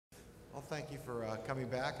Well, thank you for coming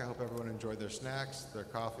back. I hope everyone enjoyed their snacks, their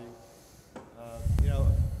coffee.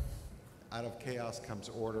 Out of chaos comes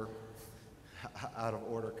order. Out of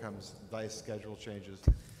order comes dice schedule changes.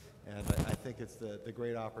 And I think it's the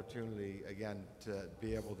great opportunity, again, to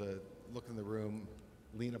be able to look in the room,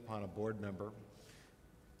 lean upon a board member,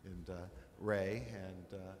 and Ray,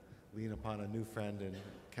 and lean upon a new friend in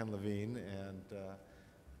Ken Levine, and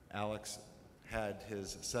Alex had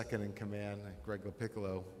his second in command, Greg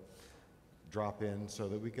LoPiccolo, drop in so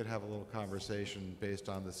that we could have a little conversation based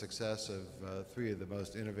on the success of three of the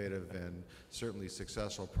most innovative and certainly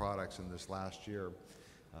successful products in this last year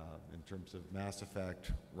in terms of Mass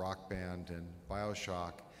Effect, Rock Band, and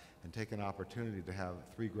BioShock, and take an opportunity to have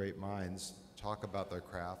three great minds talk about their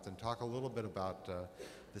craft and talk a little bit about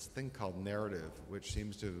this thing called narrative, which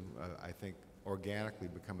seems to, I think, organically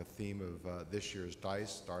become a theme of this year's DICE,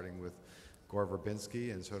 starting with Gore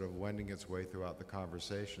Verbinski and sort of wending its way throughout the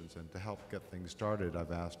conversations. And to help get things started,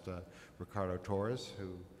 I've asked Ricardo Torres,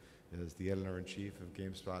 who is the editor-in-chief of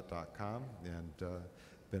GameSpot.com and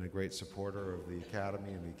been a great supporter of the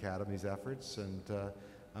Academy and the Academy's efforts. And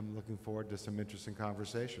I'm looking forward to some interesting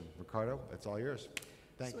conversation. Ricardo, it's all yours.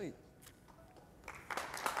 Thank you. Sweet.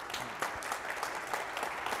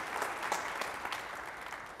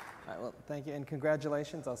 All right, well, thank you, and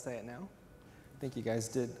congratulations, I'll say it now. I think you guys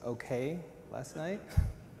did okay last night.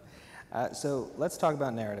 So let's talk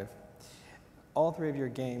about narrative. All three of your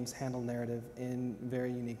games handle narrative in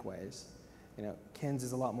very unique ways. Ken's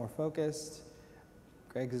is a lot more focused,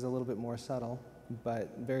 Greg's is a little bit more subtle,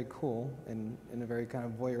 but very cool in a very kind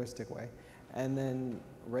of voyeuristic way. And then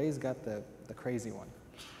Ray's got the crazy one.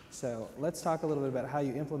 So let's talk a little bit about how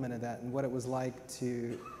you implemented that and what it was like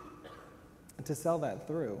to sell that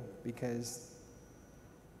through, because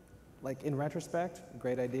like in retrospect,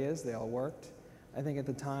 great ideas, they all worked. I think at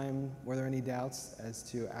the time, were there any doubts as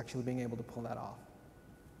to actually being able to pull that off?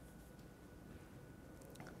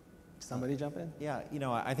 Somebody jump in? Yeah,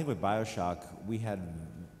 I think with BioShock, we had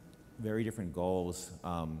very different goals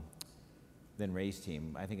than Ray's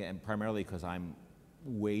team. I think, and primarily because I'm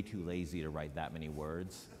way too lazy to write that many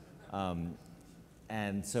words.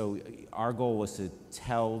 And so our goal was to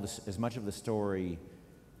tell as much of the story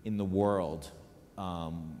in the world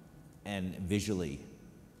and visually,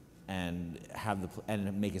 and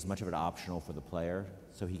make as much of it optional for the player,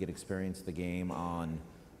 so he could experience the game on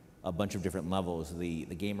a bunch of different levels. The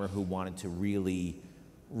gamer who wanted to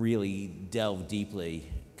really delve deeply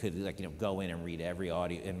could go in and read every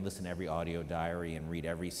audio and listen to every audio diary and read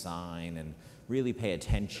every sign and really pay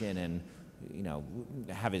attention and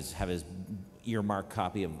have his earmark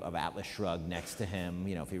copy of Atlas Shrugged next to him,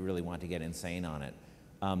 if he really wanted to get insane on it.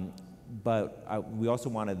 But we also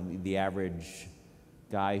wanted the average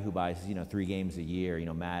guy who buys 3 games a year,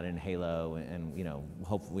 Madden, Halo, and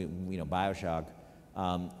hopefully BioShock,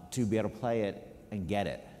 to be able to play it and get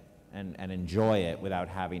it and enjoy it without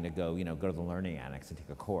having to go to the learning annex and take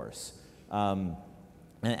a course. And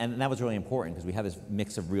that was really important because we had this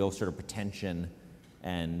mix of real sort of pretension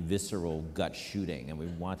and visceral gut shooting, and we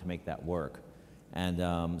wanted to make that work.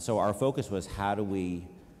 And so our focus was how do we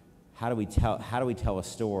tell a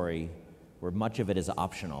story where much of it is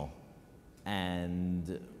optional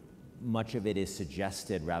and much of it is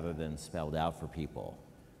suggested rather than spelled out for people.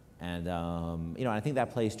 And I think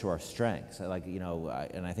that plays to our strengths. And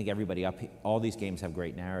I think everybody all these games have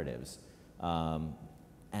great narratives, and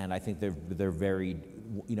I think they're very,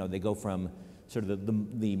 they go from sort of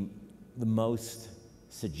the most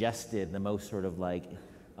suggested, the most sort of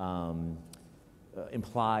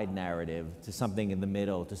implied narrative to something in the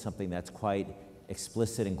middle, to something that's quite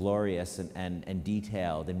explicit and glorious and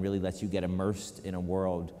detailed, and really lets you get immersed in a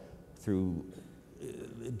world through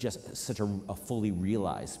just such a fully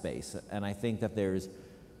realized space. And I think that there's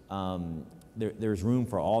room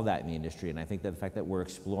for all that in the industry, and I think that the fact that we're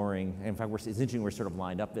exploring, in fact, it's interesting we're sort of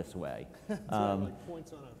lined up this way.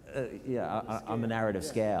 Points on on the narrative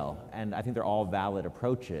scale, and I think they're all valid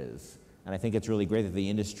approaches. And I think it's really great that the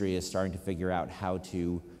industry is starting to figure out how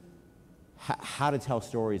to tell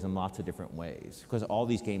stories in lots of different ways, because all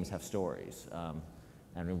these games have stories.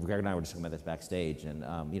 And Greg and I were just talking about this backstage, and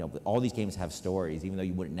all these games have stories, even though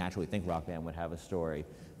you wouldn't naturally think Rock Band would have a story,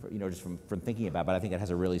 just from thinking about it. But I think it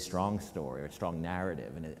has a really strong story, or a strong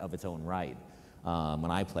narrative of its own right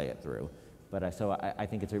when I play it through. But I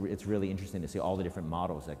think it's really interesting to see all the different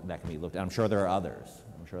models that can be looked at. I'm sure there are others.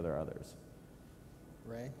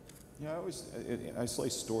 Ray? Yeah, I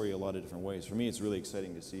slice story a lot of different ways. For me, it's really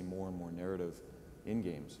exciting to see more and more narrative in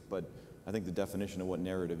games. But I think the definition of what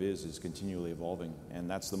narrative is continually evolving, and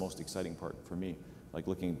that's the most exciting part for me. Like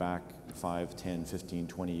looking back 5, 10, 15,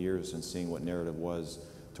 20 years and seeing what narrative was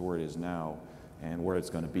to where it is now, and where it's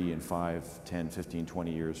going to be in 5, 10, 15,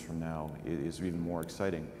 20 years from now is even more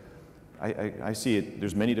exciting. I see it,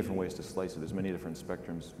 there's many different ways to slice it. There's many different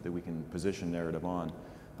spectrums that we can position narrative on.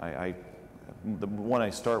 The one I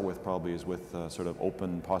start with probably is with sort of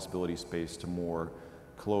open possibility space to more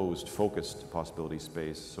closed, focused possibility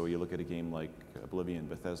space. So you look at a game like Oblivion,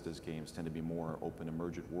 Bethesda's games tend to be more open,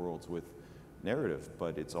 emergent worlds with narrative,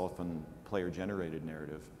 but it's often player-generated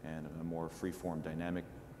narrative and a more free-form, dynamic,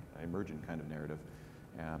 emergent kind of narrative.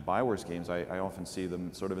 BioWare's games, I often see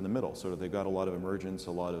them sort of in the middle. Sort of they've got a lot of emergence,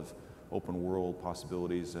 a lot of open world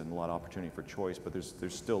possibilities, and a lot of opportunity for choice, but there's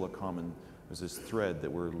still there's this thread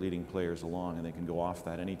that we're leading players along, and they can go off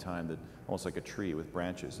that any time, that almost like a tree with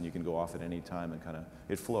branches, and you can go off at any time and kind of,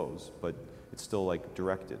 it flows, but it's still like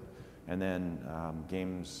directed. And then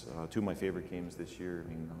games, two of my favorite games this year, I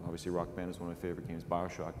mean, obviously Rock Band is one of my favorite games,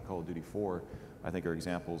 BioShock, Call of Duty 4, I think are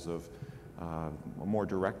examples of a more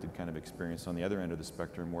directed kind of experience on the other end of the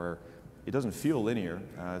spectrum, where it doesn't feel linear.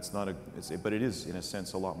 But it is, in a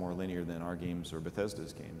sense, a lot more linear than our games or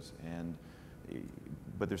Bethesda's games.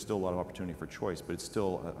 But there's still a lot of opportunity for choice, but it's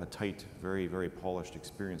still a tight, very, very polished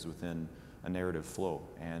experience within a narrative flow.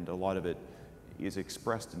 And a lot of it is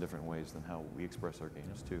expressed in different ways than how we express our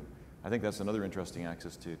games, too. I think that's another interesting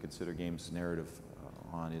axis to consider games narrative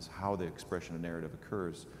on, is how the expression of narrative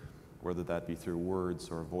occurs, whether that be through words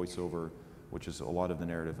or voiceover, which is a lot of the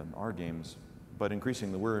narrative in our games. But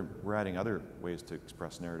increasingly, we're adding other ways to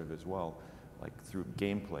express narrative as well, like through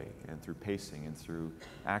gameplay and through pacing and through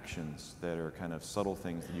actions that are kind of subtle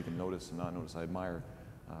things that you can notice and not notice. I admire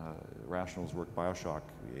Irrational's work, BioShock,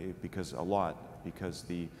 because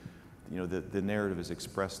the narrative is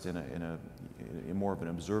expressed in more of an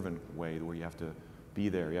observant way, where you have to be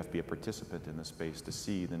there, you have to be a participant in the space to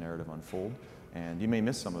see the narrative unfold. And you may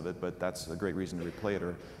miss some of it, but that's a great reason to replay it.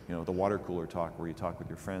 Or the water cooler talk, where you talk with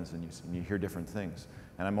your friends and you hear different things.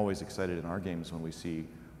 And I'm always excited in our games when we see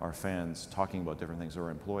our fans talking about different things, or our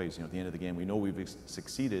employees. At the end of the game, we know we've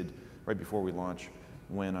succeeded right before we launch,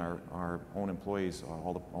 when our own employees,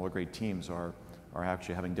 all the great teams are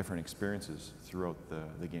actually having different experiences throughout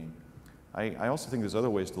the game. I also think there's other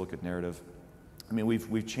ways to look at narrative. I mean,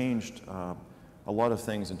 we've changed a lot of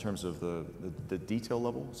things in terms of the detail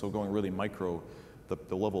level. So going really micro,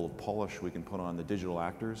 the level of polish we can put on the digital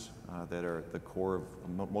actors that are at the core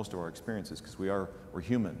of most of our experiences, because we're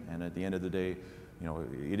human, and at the end of the day,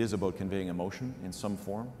 it is about conveying emotion in some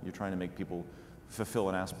form. You're trying to make people fulfill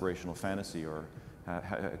an aspirational fantasy, or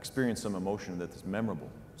experience some emotion that's memorable.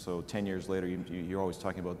 So 10 years later, you're always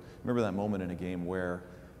talking about, remember that moment in a game where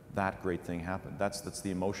that great thing happened. That's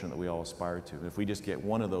the emotion that we all aspire to. And if we just get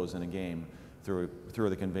one of those in a game through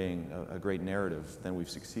the conveying a great narrative, then we've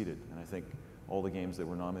succeeded. And I think all the games that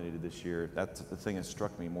were nominated this year, that's the thing that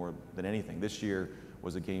struck me more than anything. This year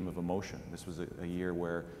was a game of emotion. This was a year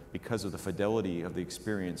where, because of the fidelity of the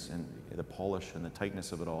experience and the polish and the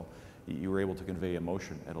tightness of it all, you were able to convey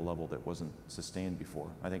emotion at a level that wasn't sustained before.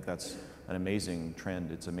 I think that's an amazing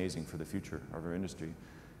trend. It's amazing for the future of our industry.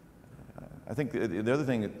 I think the other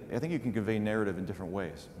thing, I think you can convey narrative in different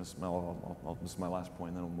ways. This is my last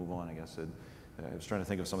point, and then we'll move on, I guess. I was trying to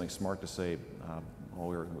think of something smart to say while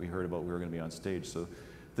we heard about we were going to be on stage. So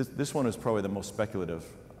this one is probably the most speculative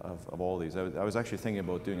of all these. I was actually thinking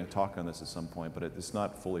about doing a talk on this at some point, but it's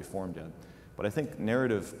not fully formed yet. But I think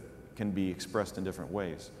narrative can be expressed in different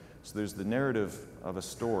ways. So there's the narrative of a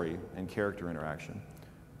story and character interaction.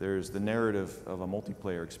 There's the narrative of a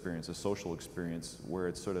multiplayer experience, a social experience, where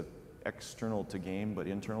it's sort of external to game but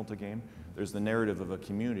internal to game. There's the narrative of a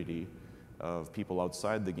community of people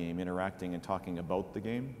outside the game interacting and talking about the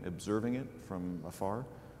game, observing it from afar.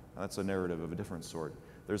 That's a narrative of a different sort.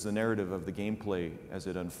 There's the narrative of the gameplay as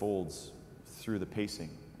it unfolds through the pacing.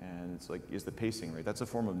 And it's like, is the pacing right? That's a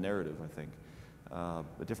form of narrative, I think,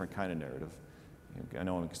 a different kind of narrative. I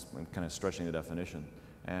know I'm kind of stretching the definition.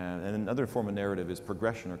 And another form of narrative is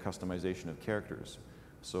progression or customization of characters.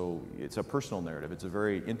 So it's a personal narrative. It's a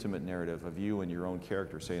very intimate narrative of you and your own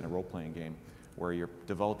character, say in a role-playing game, where you're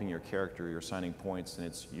developing your character, you're assigning points, and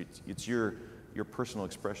it's your personal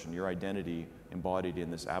expression, your identity embodied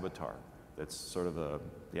in this avatar. That's sort of the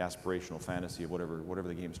aspirational fantasy of whatever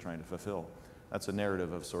the game's trying to fulfill. That's a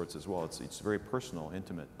narrative of sorts as well. It's very personal,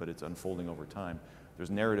 intimate, but it's unfolding over time.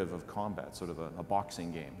 There's narrative of combat, sort of a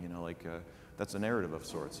boxing game, that's a narrative of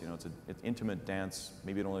sorts. It's an intimate dance.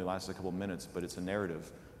 Maybe it only lasts a couple minutes, but it's a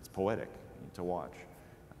narrative. It's poetic to watch.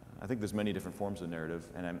 I think there's many different forms of narrative,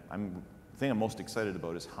 and the thing I'm most excited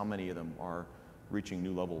about is how many of them are reaching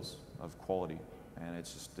new levels of quality, and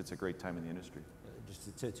it's a great time in the industry.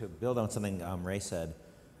 Just to build on something Ray said,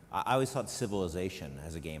 I always thought Civilization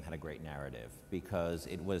as a game had a great narrative because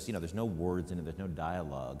it was, there's no words in it, there's no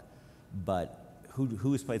dialogue, but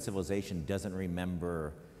who's played Civilization doesn't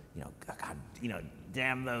remember, God,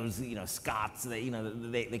 damn those, Scots,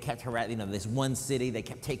 they kept harassing, this one city they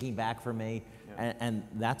kept taking back from me, and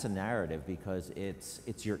that's a narrative because it's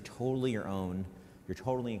totally your own, you're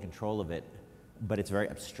totally in control of it, but it's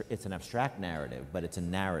it's an abstract narrative, but it's a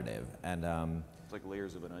narrative, and it's like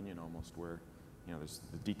layers of an onion almost, where there's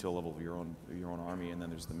the detail level of your own army, and then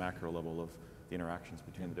there's the macro level of the interactions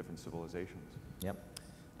between the different civilizations. Yep,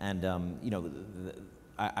 and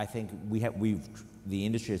I think the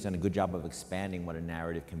industry has done a good job of expanding what a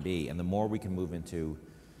narrative can be, and the more we can move into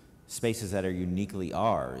spaces that are uniquely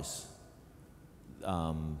ours,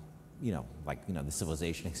 like the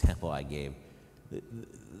Civilization example I gave,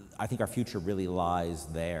 I think our future really lies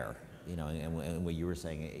there. And what you were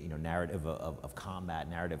saying, narrative of combat,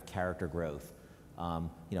 narrative character growth.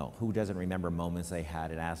 Who doesn't remember moments they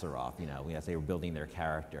had in Azeroth, as they were building their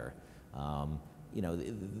character.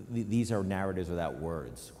 These are narratives without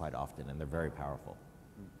words quite often, and they're very powerful.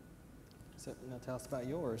 So now tell us about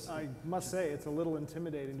yours. I must say it's a little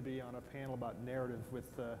intimidating to be on a panel about narrative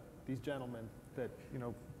with these gentlemen that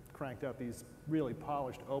cranked out these really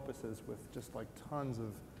polished opuses with just like tons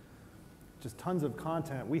of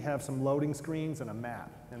content. We have some loading screens and a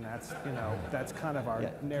map, and that's kind of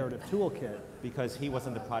our narrative toolkit. Because he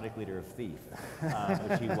wasn't the project leader of Thief,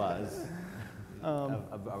 which he was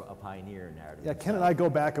a pioneer in narrative. Yeah, Ken and I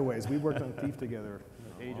go back a ways. We worked on Thief together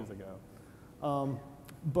ages ago.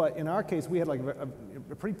 But in our case, we had like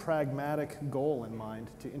a pretty pragmatic goal in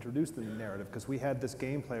mind to introduce the narrative, because we had this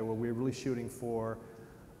gameplay where we were really shooting for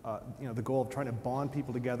the goal of trying to bond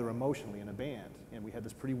people together emotionally in a band. And we had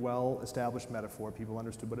this pretty well-established metaphor. People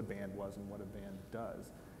understood what a band was and what a band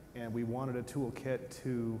does. And we wanted a toolkit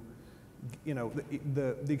to,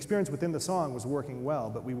 the experience within the song was working well,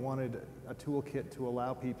 but we wanted a toolkit to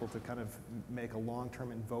allow people to kind of make a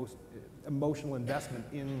long-term emotional investment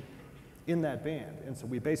in that band. And so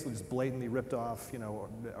we basically just blatantly ripped off,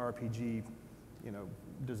 RPG,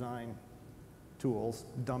 design tools,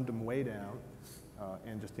 dumbed them way down,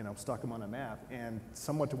 and just stuck them on a map, and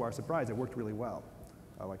somewhat to our surprise, it worked really well.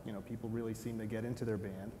 People really seemed to get into their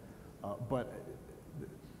band. But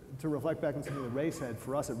to reflect back on something that Ray said,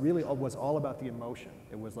 for us, it really was all about the emotion.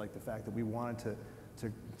 It was like the fact that we wanted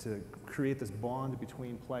to create this bond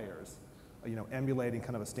between players, emulating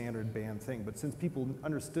kind of a standard band thing. But since people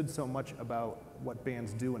understood so much about what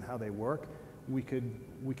bands do and how they work, we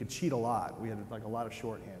could cheat a lot. We had like a lot of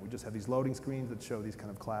shorthand. We just have these loading screens that show these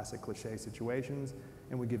kind of classic cliche situations,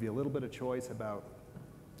 and we give you a little bit of choice about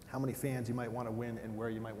how many fans you might want to win and where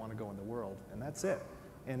you might want to go in the world, and that's it.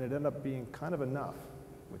 And it ended up being kind of enough,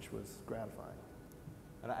 which was gratifying.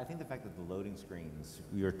 And I think the fact that the loading screens,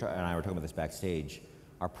 and I were talking about this backstage,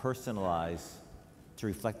 are personalized to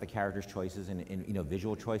reflect the character's choices and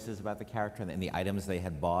visual choices about the character and the items they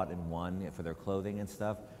had bought and won for their clothing and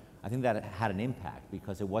stuff. I think that had an impact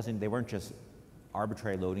because they weren't just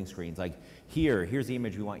arbitrary loading screens. Like here's the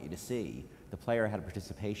image we want you to see. The player had a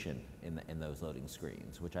participation in those loading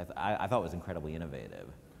screens, which I thought was incredibly innovative.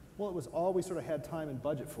 Well, it was all we sort of had time and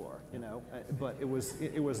budget for, but it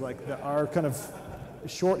was like our kind of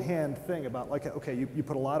shorthand thing about like, okay, you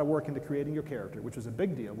put a lot of work into creating your character, which was a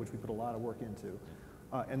big deal, which we put a lot of work into,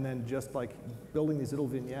 and then just like building these little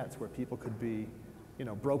vignettes where people could be,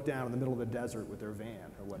 broke down in the middle of the desert with their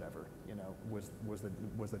van or whatever,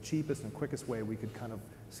 was the cheapest and quickest way we could kind of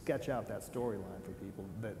sketch out that storyline for people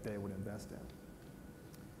that they would invest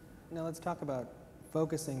in. Now let's talk about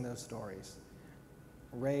focusing those stories.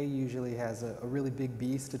 Ray usually has a really big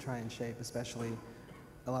beast to try and shape, especially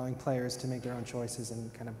allowing players to make their own choices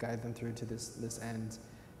and kind of guide them through to this end.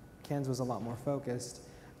 Ken's was a lot more focused,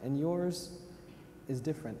 and yours is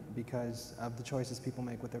different because of the choices people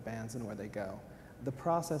make with their bands and where they go. The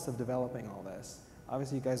process of developing all this,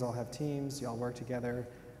 obviously you guys all have teams, you all work together.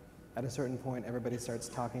 At a certain point, everybody starts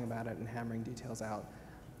talking about it and hammering details out.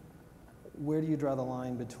 Where do you draw the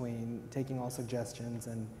line between taking all suggestions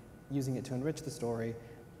and using it to enrich the story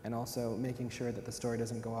and also making sure that the story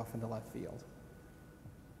doesn't go off into left field?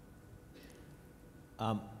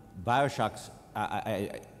 BioShock's,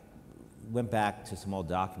 I went back to some old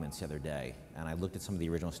documents the other day, and I looked at some of the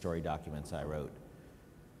original story documents I wrote,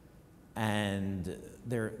 and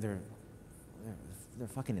they're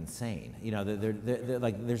fucking insane. They're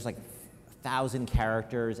like, there's like 1,000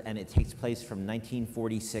 characters, and it takes place from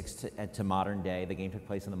 1946 to modern day. The game took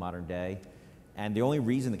place in the modern day. And the only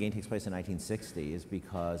reason the game takes place in 1960 is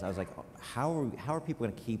because I was like, how are people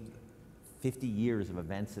going to keep 50 years of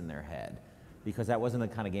events in their head? because that wasn't the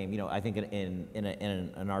kind of game, I think in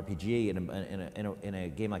an RPG, in a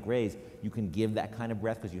game like Raise, you can give that kind of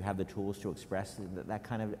breadth because you have the tools to express that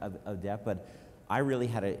kind of depth, but I really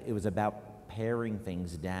it was about paring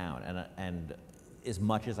things down and as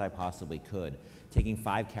much as I possibly could, taking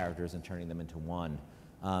 5 characters and turning them into 1,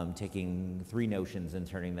 taking 3 notions and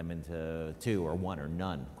turning them into 2 or 1 or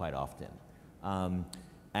none quite often. And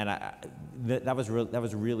that was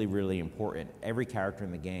really, really important. Every character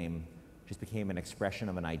in the game just became an expression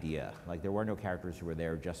of an idea. Like there were no characters who were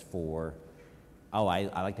there just for, oh, I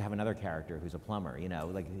like to have another character who's a plumber,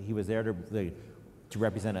 like he was there to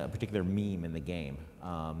represent a particular meme in the game,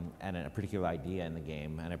 and a particular idea in the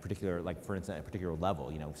game, and a particular, like for instance, a particular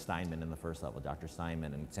level, Steinman in the first level, Dr.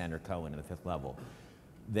 Steinman and Sandra Cohen in the 5th level.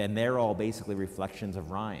 Then they're all basically reflections of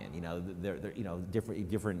Ryan. They're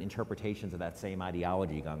different interpretations of that same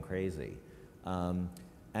ideology gone crazy.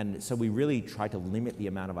 And so we really tried to limit the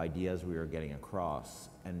amount of ideas we were getting across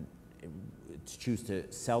and to choose to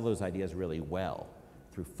sell those ideas really well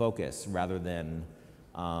through focus rather than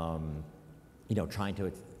trying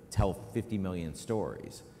to tell 50 million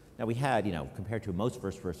stories. Now we had, compared to most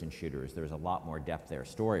first-person shooters, there was a lot more depth there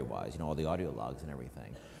story-wise, all the audio logs and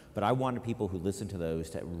everything. But I wanted people who listened to those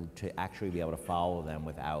to actually be able to follow them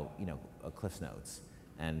without, a Cliff's Notes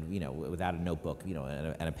and, without a notebook, and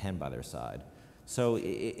a pen by their side. So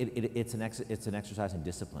it's an exercise in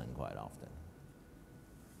discipline quite often.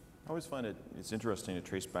 I always find it's interesting to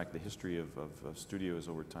trace back the history of studios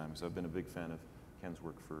over time, because I've been a big fan of Ken's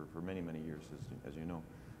work for many, many years, as you know,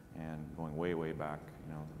 and going way, way back,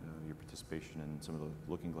 your participation in some of the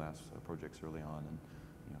Looking Glass projects early on,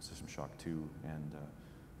 and System Shock 2 and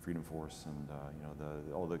Freedom Force, and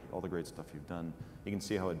all the great stuff you've done. You can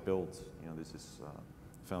see how it builds. There's this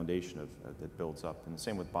foundation that builds up, and the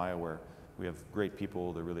same with BioWare. We have great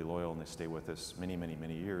people. They're really loyal, and they stay with us many, many,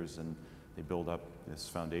 many years, and they build up this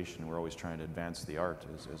foundation. We're always trying to advance the art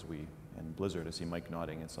as we. And Blizzard, I see Mike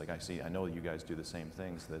nodding. It's like I know you guys do the same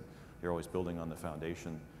things, that you're always building on the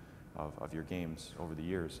foundation of your games over the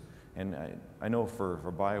years. And I know for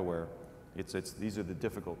BioWare, these are the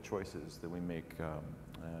difficult choices that we make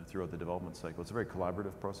throughout the development cycle. It's a very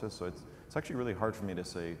collaborative process, so it's actually really hard for me to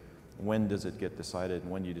say when does it get decided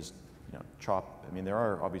and when do you just chop. I mean, there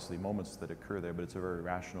are obviously moments that occur there, but it's a very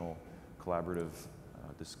rational, collaborative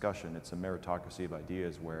discussion. It's a meritocracy of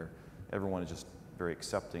ideas where everyone is just very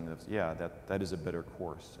accepting of, yeah, that is a better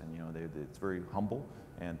course, and it's very humble,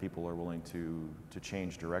 and people are willing to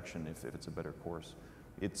change direction if it's a better course.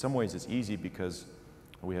 In some ways, it's easy because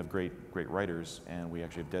we have great writers, and we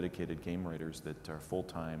actually have dedicated game writers that are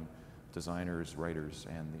full-time designers, writers,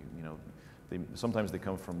 and sometimes they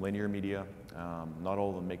come from linear media. Not all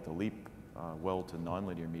of them make the leap well to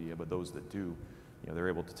non-linear media, but those that do, they're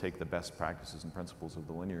able to take the best practices and principles of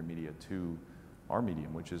the linear media to our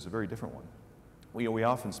medium, which is a very different one. We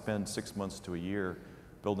often spend 6 months to a year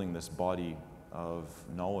building this body of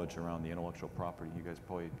knowledge around the intellectual property. You guys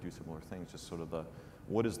probably do similar things, just sort of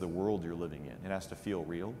what is the world you're living in? It has to feel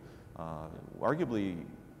real. Arguably,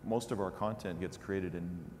 most of our content gets created in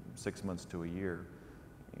 6 months to a year,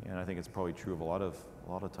 and I think it's probably true of a lot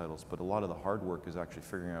of titles, but a lot of the hard work is actually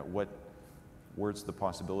figuring out where's the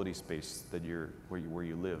possibility space that where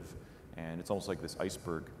you live. And it's almost like this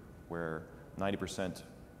iceberg where 90%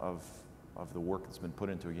 of the work that's been put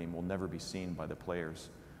into a game will never be seen by the players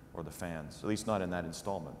or the fans, at least not in that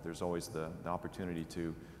installment. There's always the opportunity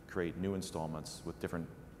to create new installments with different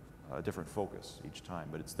focus each time,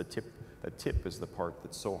 but it's the tip. That tip is the part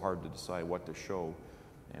that's so hard to decide what to show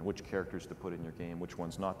and which characters to put in your game, which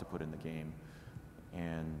ones not to put in the game,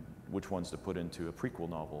 and which ones to put into a prequel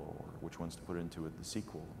novel or which ones to put into the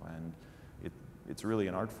sequel. And it's really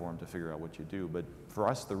an art form to figure out what you do. But for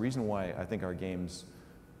us, the reason why I think our games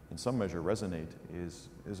in some measure resonate is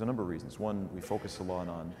a number of reasons. One, we focus a lot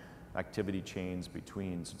on activity chains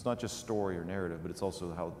between, so it's not just story or narrative, but it's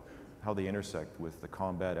also how they intersect with the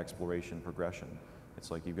combat, exploration, progression.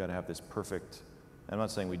 It's like you've got to have this perfect, I'm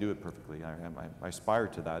not saying we do it perfectly, I aspire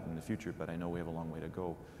to that in the future, but I know we have a long way to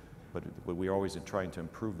go. But we're always trying to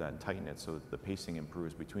improve that and tighten it so that the pacing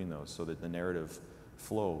improves between those, so that the narrative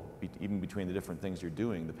flow, even between the different things you're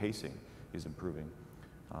doing, the pacing is improving.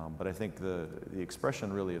 But I think the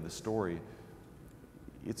expression really of the story,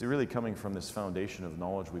 it's really coming from this foundation of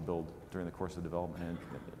knowledge we build during the course of development.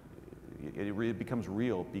 And it really becomes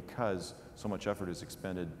real because so much effort is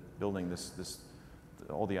expended building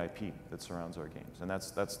all the IP that surrounds our games. And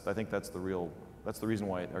I think that's the reason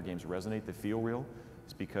why our games resonate, they feel real.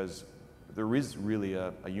 It's because there is really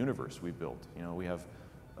a universe we've built. We have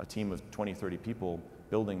a team of 20, 30 people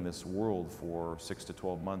building this world for 6 to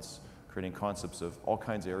 12 months, creating concepts of all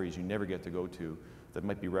kinds of areas you never get to go to that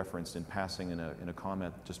might be referenced in passing in a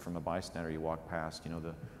comment just from a bystander you walk past, you know,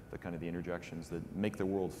 the kind of the interjections that make the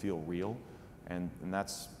world feel real. And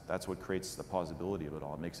that's what creates the plausibility of it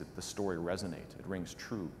all. It makes the story resonate. It rings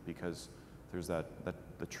true because there's that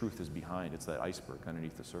the truth is behind. It's that iceberg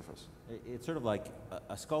underneath the surface. It's sort of like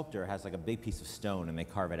a sculptor has like a big piece of stone and they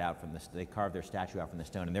carve it out from they carve their statue out from the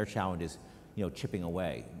stone, and their challenge is, you know, chipping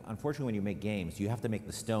away. Unfortunately, when you make games, you have to make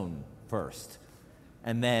the stone first.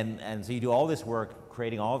 And so you do all this work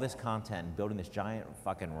creating all this content, building this giant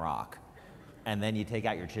fucking rock, and then you take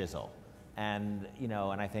out your chisel. And, you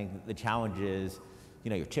know, and I think the challenge is, you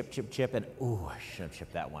know, you chip, and ooh, I should have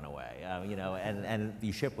chipped that one away. You know, and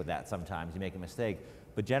you ship with that sometimes, you make a mistake.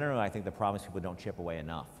 But generally, I think the problem is people don't chip away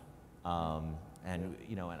enough.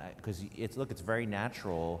 You know, because it's very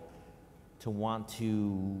natural to want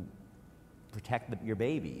to protect your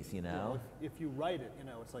babies, you know? Yeah, if you write it, you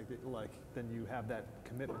know, it's like then you have that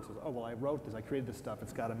commitment to, oh, well, I wrote this, I created this stuff,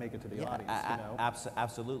 it's got to make it to the audience, you know?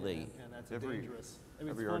 Absolutely. And that's dangerous. I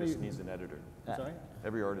mean, Every artist needs an editor. Sorry?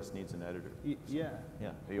 Every artist needs an editor. Yeah. Yeah.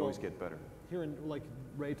 They always get better. Hearing like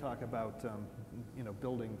Ray talk about, you know,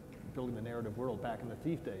 building the narrative world back in the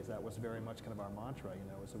Thief days, that was very much kind of our mantra,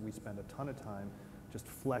 you know, so we spent a ton of time just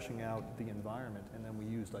fleshing out the environment, and then we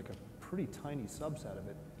used like a pretty tiny subset of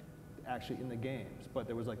it actually in the games. But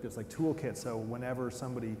there was like this toolkit, so whenever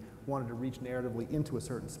somebody wanted to reach narratively into a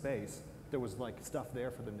certain space, there was like stuff there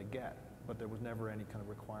for them to get, but there was never any kind of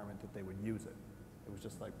requirement that they would use it. It was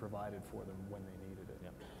just like provided for them when they needed it.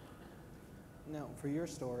 Yep. Now, for your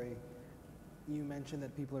story, you mentioned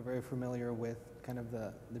that people are very familiar with kind of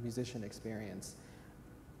the musician experience.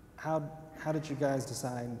 How did you guys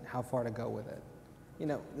decide how far to go with it? You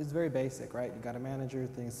know, it's very basic, right? You got a manager,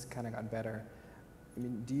 things kind of got better. I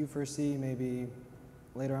mean, do you foresee maybe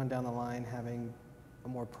later on down the line having a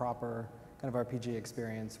more proper kind of RPG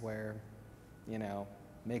experience where, you know,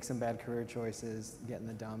 make some bad career choices, get in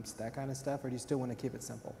the dumps, that kind of stuff, or do you still want to keep it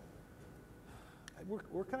simple?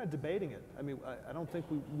 We're kind of debating it. I mean, I don't think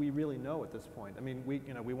we really know at this point. I mean,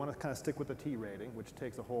 we want to kind of stick with the T rating, which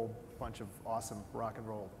takes a whole bunch of awesome rock and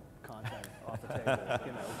roll content off the table,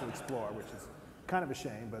 you know, to explore, which is kind of a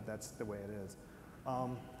shame, but that's the way it is.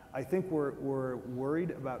 I think we're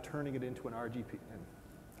worried about turning it into an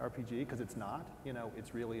RPG because it's not. You know,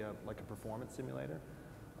 it's really like a performance simulator.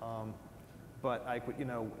 But I could, you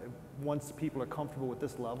know, once people are comfortable with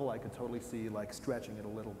this level, I could totally see like stretching it a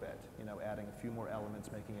little bit. You know, adding a few more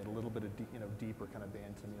elements, making it a little bit of deeper kind of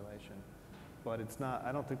band simulation. But it's not.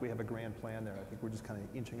 I don't think we have a grand plan there. I think we're just kind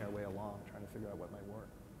of inching our way along, trying to figure out what might work.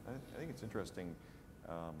 I think it's interesting.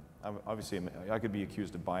 Obviously, I could be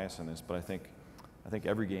accused of bias in this, but I think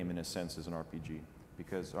every game, in a sense, is an RPG,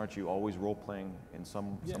 because aren't you always role-playing in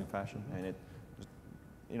some fashion? And it,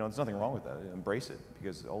 you know, there's nothing wrong with that. Embrace it,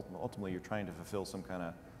 because ultimately you're trying to fulfill some kind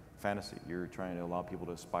of fantasy. You're trying to allow people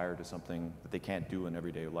to aspire to something that they can't do in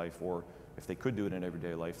everyday life, or if they could do it in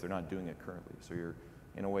everyday life, they're not doing it currently. So you're,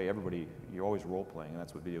 in a way, you're always role-playing, and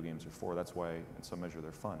that's what video games are for. That's why, in some measure,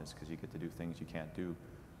 they're fun, is because you get to do things you can't do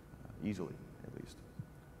easily, at least.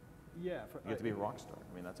 Yeah. You get to be a rock star.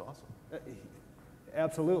 I mean, that's awesome.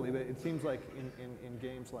 Absolutely, but it seems like in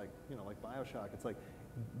games like, you know, like BioShock, it's like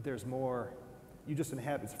there's more. You just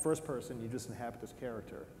inhabit. It's first person. You just inhabit this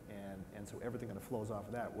character, and so everything kind of flows off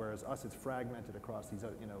of that. Whereas us, it's fragmented across these.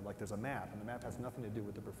 You know, like there's a map, and the map has nothing to do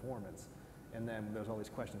with the performance. And then there's all these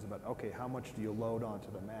questions about, okay, how much do you load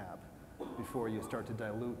onto the map before you start to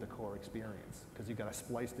dilute the core experience? Because you've got to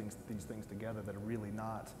splice these things together that are really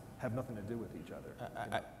have nothing to do with each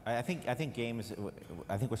other. I think games,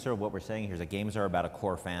 I think sort of what we're saying here is that games are about a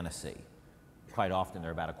core fantasy. Quite often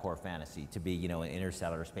they're about a core fantasy, to be, you know, an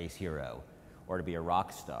interstellar space hero, or to be a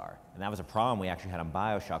rock star. And that was a problem we actually had on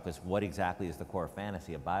BioShock, was what exactly is the core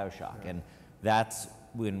fantasy of BioShock? Right. And that's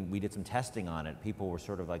when we did some testing on it, people were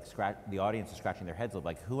sort of like, the audience was scratching their heads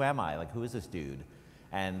like, who am I? Like, who is this dude?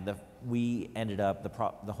 And we ended up,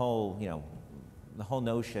 the whole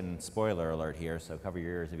notion, spoiler alert here, so cover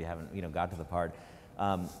your ears if you haven't, you know, got to the part,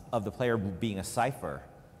 of the player being a cipher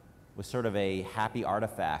was sort of a happy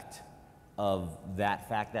artifact of that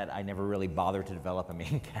fact that I never really bothered to develop a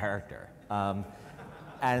main character.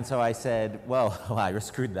 And so I said, well, I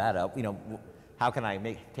screwed that up. You know, how can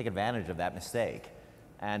I take advantage of that mistake?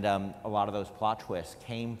 And a lot of those plot twists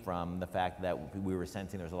came from the fact that we were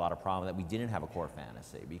sensing there was a lot of problem that we didn't have a core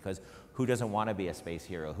fantasy, because who doesn't want to be a space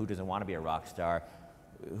hero? Who doesn't want to be a rock star?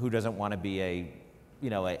 Who doesn't want to be a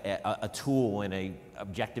tool in a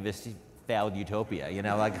objectivist failed utopia? You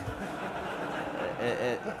know, like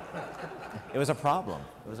it was a problem.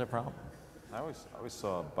 It was a problem. I always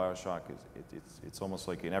saw BioShock as it's almost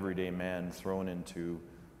like an everyday man thrown into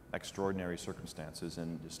extraordinary circumstances,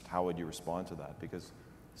 and just how would you respond to that? Because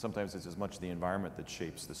sometimes it's as much the environment that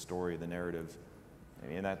shapes the story, the narrative. I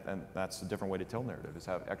mean, and that's a different way to tell narrative, is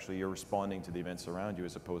how actually you're responding to the events around you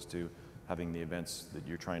as opposed to having the events that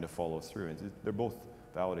you're trying to follow through. They're both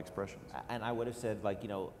valid expressions. And I would have said, like,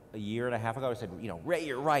 a year and a half ago, I said, Ray,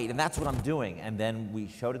 you're right, and that's what I'm doing. And then we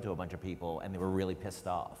showed it to a bunch of people, and they were really pissed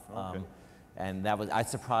off. Okay. And that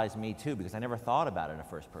surprised me too, because I never thought about it in a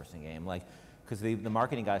first-person game. Like, because the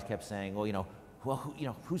marketing guys kept saying, who's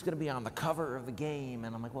going to be on the cover of the game?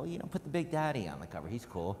 And I'm like, well, put the Big Daddy on the cover. He's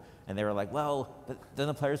cool. And they were like, well, but then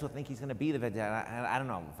the players will think he's going to be the Big Daddy. I don't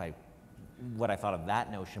know what I thought of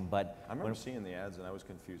that notion, but I remember seeing the ads, and I was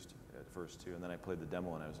confused at first too, and then I played the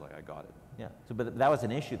demo, and I was like, I got it. yeah. So, but that was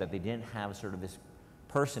an issue, that they didn't have sort of this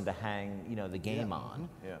person to hang, the game on,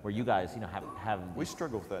 Yeah. where you guys, have. We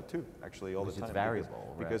struggle with that too, actually, all the Because time. it's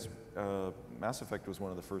variable, because Mass Effect was one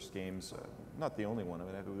of the first games, not the only one. I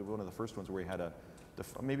mean, it was one of the first ones where we had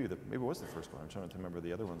maybe it was the first one. I'm trying to remember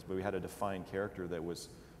the other ones, but we had a defined character that was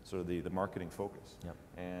sort of the marketing focus. Yep.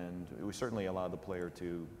 And we certainly allowed the player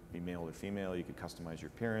to be male or female. You could customize your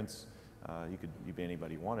appearance. You could be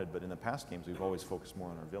anybody you wanted. But in the past games, we've always focused more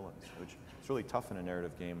on our villains, which is really tough in a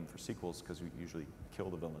narrative game for sequels, because we usually kill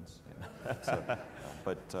the villains.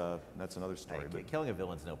 But that's another story. Hey, killing a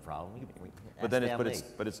villain's no problem.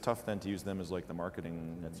 But it's tough then to use them as like the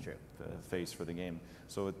marketing That's true. face for the game.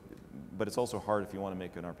 So, but it's also hard if you want to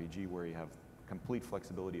make an RPG where you have complete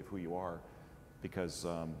flexibility of who you are, because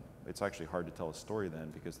it's actually hard to tell a story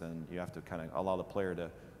then, because then you have to kind of allow the player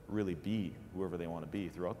to really be whoever they want to be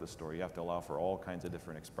throughout the story. You have to allow for all kinds of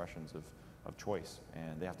different expressions of choice,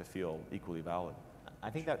 and they have to feel equally valid. I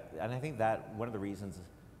think that one of the reasons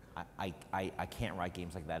I can't write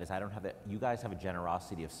games like that is I don't have that. You guys have a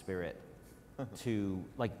generosity of spirit to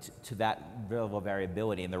that level of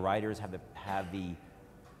variability, and the writers have the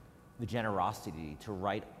generosity to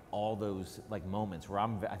write all those like moments where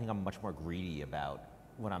I think I'm much more greedy about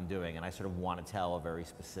what I'm doing, and I sort of want to tell a very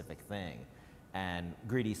specific thing. And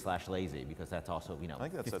greedy/lazy, because that's also, I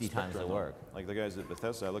think that's 50 that times the spectrum, work. Like the guys at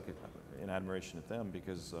Bethesda, I look at in admiration at them,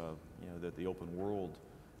 because that the open world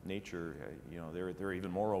nature, they're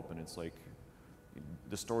even more open. It's like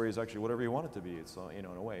the story is actually whatever you want it to be. It's in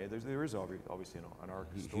a way there is obviously an arc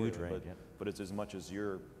story, Huge range, but it's as much as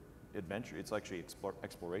your adventure. It's actually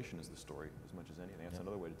exploration is the story as much as anything. That's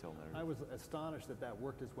another way to tell narrative. I was astonished that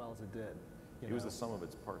worked as well as it did. It was the sum of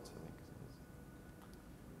its parts, I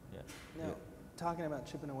think. Yeah. Now, talking about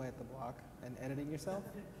chipping away at the block and editing yourself,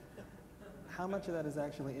 how much of that is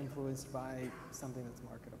actually influenced by something that's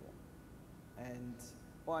marketable? And,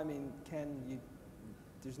 well, I mean,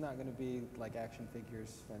 there's not going to be like action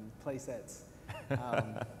figures and play sets.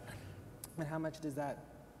 And how much does that,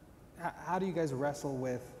 how do you guys wrestle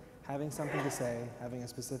with having something to say, having a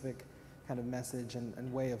specific kind of message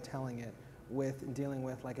and way of telling it, with dealing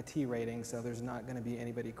with like a T rating, so there's not going to be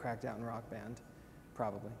anybody cracked out in Rock Band,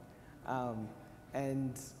 probably.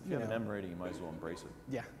 And If you have an M rating, you might as well embrace it.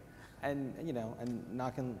 yeah, and and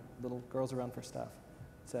knocking little girls around for stuff.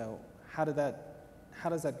 So how does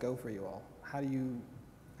that go for you all? How do you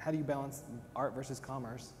balance art versus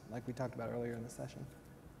commerce, like we talked about earlier in the session?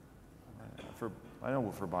 I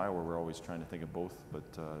know for BioWare, we're always trying to think of both, but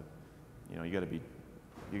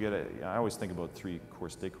I always think about three core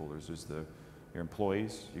stakeholders. There's your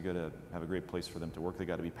employees. You got to have a great place for them to work. They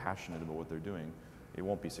got to be passionate about what they're doing. It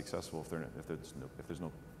won't be successful if there's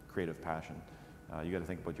no creative passion. You got to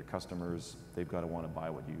think about your customers. They've got to want to buy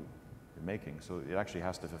what you're making. So it actually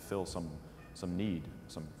has to fulfill some need,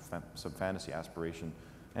 some fantasy aspiration.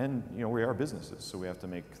 And we are businesses, so we have to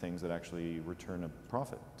make things that actually return a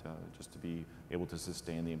profit, just to be able to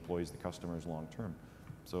sustain the employees, the customers long term.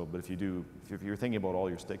 So, but if you're thinking about all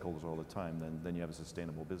your stakeholders all the time, then you have a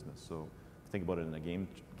sustainable business. So, think about it in a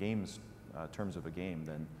game's terms of a game,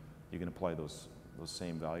 then you can apply those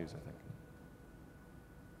same values, I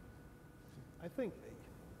think.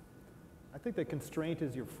 I think that constraint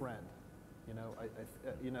is your friend.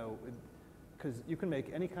 Because you can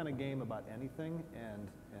make any kind of game about anything,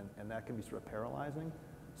 and that can be sort of paralyzing.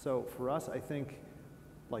 So for us, I think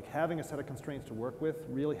like having a set of constraints to work with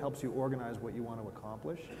really helps you organize what you want to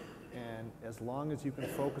accomplish. And as long as you can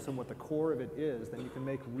focus on what the core of it is, then you can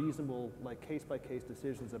make reasonable, like case-by-case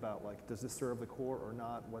decisions about like, does this serve the core or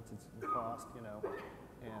not? What's its cost?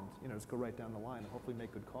 And just go right down the line and hopefully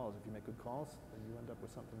make good calls. If you make good calls, then you end up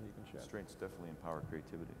with something that you can share. Constraints definitely empower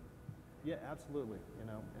creativity. Yeah, absolutely.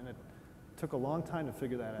 And it took a long time to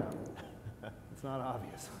figure that out. It's not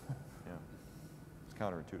obvious. Yeah, it's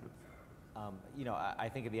counterintuitive. You know, I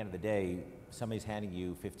think at the end of the day, somebody's handing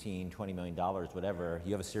you $15, $20 million, whatever,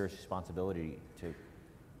 you have a serious responsibility to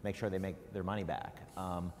make sure they make their money back.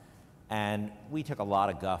 And we took a lot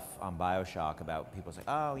of guff on BioShock about people saying,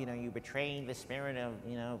 oh, you know, you betrayed the spirit of,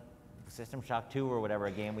 you know, System Shock 2 or whatever,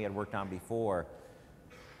 a game we had worked on before.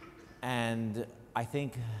 And I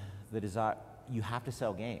think the desire, you have to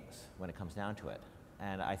sell games when it comes down to it.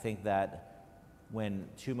 And I think that when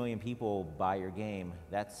 2 million people buy your game,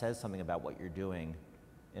 that says something about what you're doing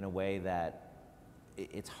in a way that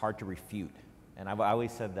it's hard to refute. And I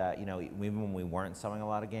always said that, you know, even when we weren't selling a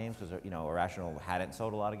lot of games, because, you know, Irrational hadn't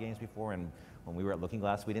sold a lot of games before, and when we were at Looking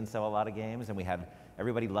Glass, we didn't sell a lot of games, and we had,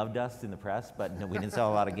 everybody loved us in the press, but no, we didn't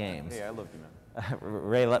sell a lot of games. Hey, I love you, man.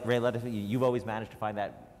 Ray, you've always managed to find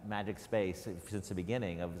that magic space since the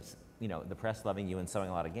beginning of, you know, the press loving you and selling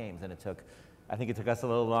a lot of games, and I think it took us a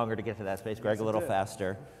little longer to get to that space, Greg a little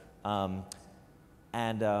faster. I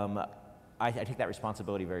take that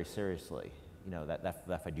responsibility very seriously. You know,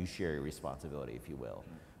 that fiduciary responsibility, if you will.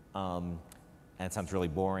 And it sounds really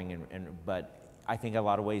boring, but I think in a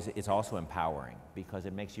lot of ways it's also empowering because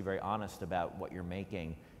it makes you very honest about what you're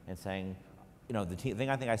making and saying, you know, the thing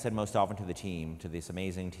I think I said most often to the team, to this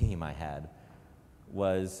amazing team I had,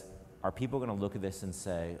 was, are people going to look at this and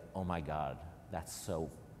say, oh my God, that's so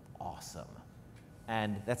awesome?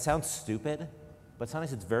 And that sounds stupid, but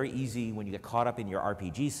sometimes it's very easy when you get caught up in your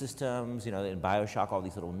RPG systems, you know, in BioShock, all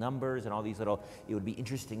these little numbers and all these little, it would be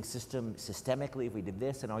interesting systemically if we did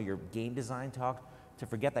this and all your game design talk, to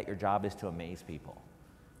forget that your job is to amaze people.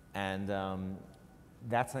 And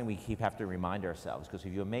that's something we have to remind ourselves, because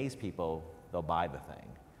if you amaze people, they'll buy the thing.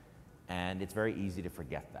 And it's very easy to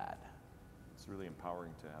forget that. It's really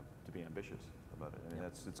empowering to be ambitious about it. I mean,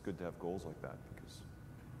 it's good to have goals like that, because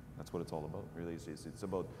that's what it's all about, really. It's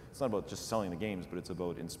not about just selling the games, but it's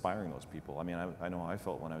about inspiring those people. I mean, I know how I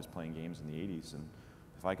felt when I was playing games in the 80s, and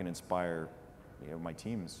if I can inspire, you know, my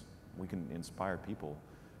teams, we can inspire people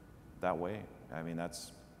that way. I mean,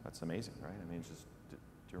 that's amazing, right? I mean, it's just, do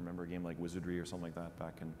you remember a game like Wizardry or something like that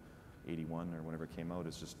back in 81 or whenever it came out?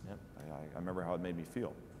 It's just, yep. I remember how it made me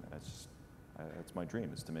feel. It's my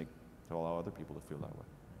dream, is to allow other people to feel that way.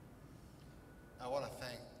 I want to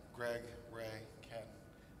thank Greg, Ray, Ken,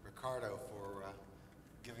 Ricardo for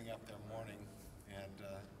giving up their morning and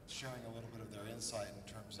sharing a little bit of their insight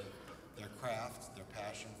in terms of their craft, their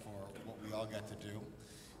passion for what we all get to do.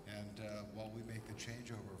 And while we make the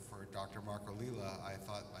changeover for Dr. Marco Lila, I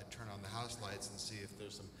thought I'd turn on the house lights and see if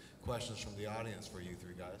there's some questions from the audience for you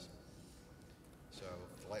three guys. So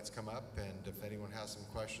if the lights come up, and if anyone has some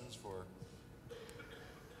questions for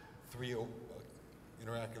three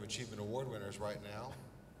Interactive Achievement Award winners right now,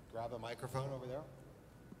 grab a microphone over there.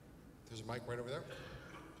 There's a mic right over there.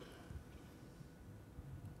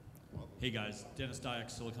 Hey guys, Dennis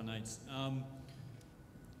Dyack, Silicon Knights.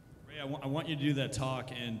 Ray, I want you to do that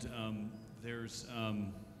talk, and there's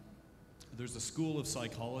a school of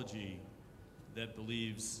psychology that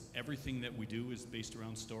believes everything that we do is based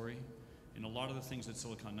around story, and a lot of the things that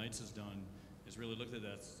Silicon Knights has done is really looked at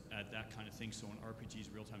that kind of thing. So in RPGs,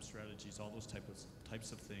 real-time strategies, all those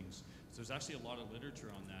types of things. So there's actually a lot of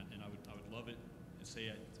literature on that, and I would love it. Say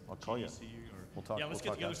at I'll call you. We'll talk. Yeah, let's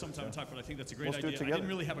get together sometime and talk. But I think that's a great idea. I didn't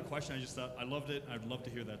really have a question. I just thought I loved it. I'd love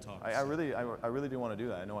to hear that talk. I really do want to do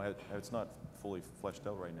that. I know it's not fully fleshed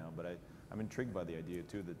out right now, but I'm intrigued by the idea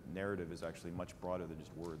too that narrative is actually much broader than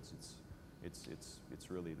just words.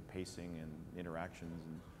 It's really the pacing and interactions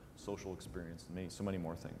and social experience and so many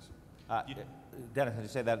more things. Dennis, I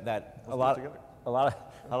just say that a lot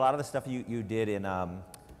of the stuff you did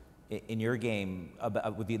in your game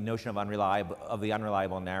with the notion of the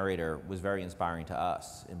unreliable narrator was very inspiring to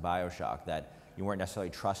us in BioShock, that you weren't necessarily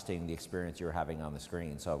trusting the experience you were having on the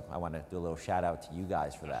screen. So I want to do a little shout out to you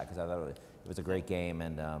guys for that, because I thought it was a great game,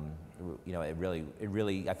 and you know, it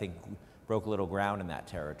really I think broke a little ground in that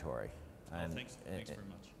territory. And thanks very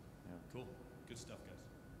much. Yeah. Cool, good stuff, guys.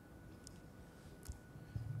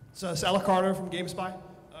 So Sal Ricardo from GameSpy.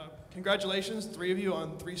 Congratulations, three of you,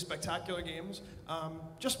 on 3 spectacular games.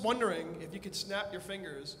 Just wondering if you could snap your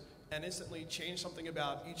fingers and instantly change something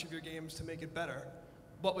about each of your games to make it better,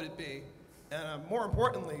 what would it be? And more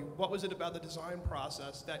importantly, what was it about the design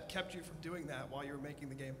process that kept you from doing that while you were making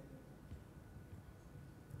the game?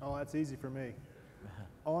 Oh, that's easy for me.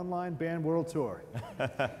 Online band world tour.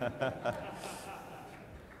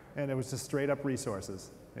 And it was just straight up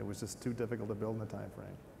resources. It was just too difficult to build in the time frame.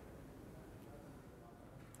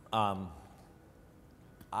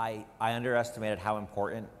 I underestimated how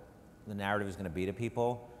important the narrative is going to be to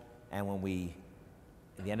people, and when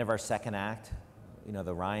at the end of our second act, you know,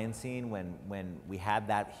 the Ryan scene, when we had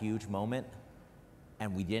that huge moment,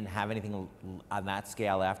 and we didn't have anything on that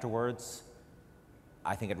scale afterwards,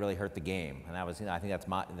 I think it really hurt the game. And that was, I think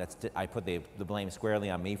I put the blame squarely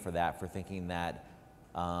on me for that, for thinking that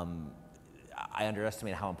I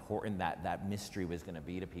underestimated how important that mystery was going to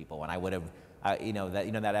be to people. And I would have,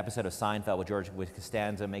 that episode of Seinfeld with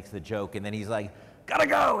Costanza makes the joke, and then he's like, "Gotta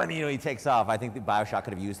go," and he takes off. I think the BioShock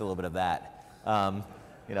could have used a little bit of that.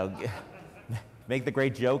 Make the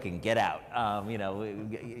great joke and get out.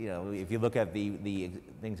 If you look at the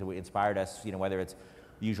things that inspired us, whether it's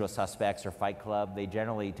Usual Suspects or Fight Club, they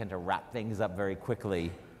generally tend to wrap things up very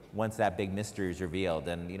quickly once that big mystery is revealed.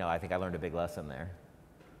 And I think I learned a big lesson there.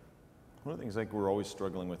 One of the things like we're always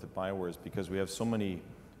struggling with at BioWare is because we have so many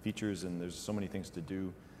features and there's so many things to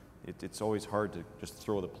do, it's always hard to just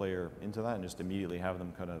throw the player into that and just immediately have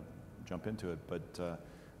them kind of jump into it. But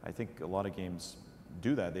I think a lot of games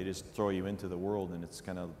do that. They just throw you into the world, and it's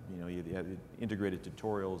kind of, you have integrated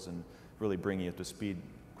tutorials and really bring you up to speed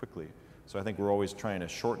quickly. So I think we're always trying to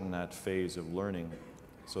shorten that phase of learning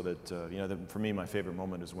so that, for me, my favorite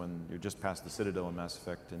moment is when you're just past the Citadel in Mass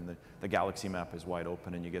Effect and the galaxy map is wide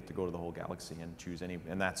open and you get to go to the whole galaxy and choose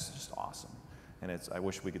and that's just awesome. And I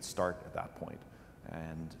wish we could start at that point.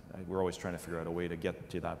 And we're always trying to figure out a way to get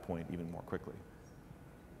to that point even more quickly.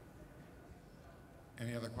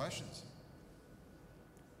 Any other questions?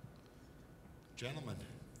 Gentlemen,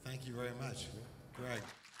 thank you very much. Greg,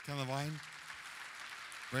 Ken Levine,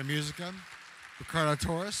 Ray Muzyka, Ricardo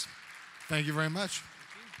Torres, thank you very much.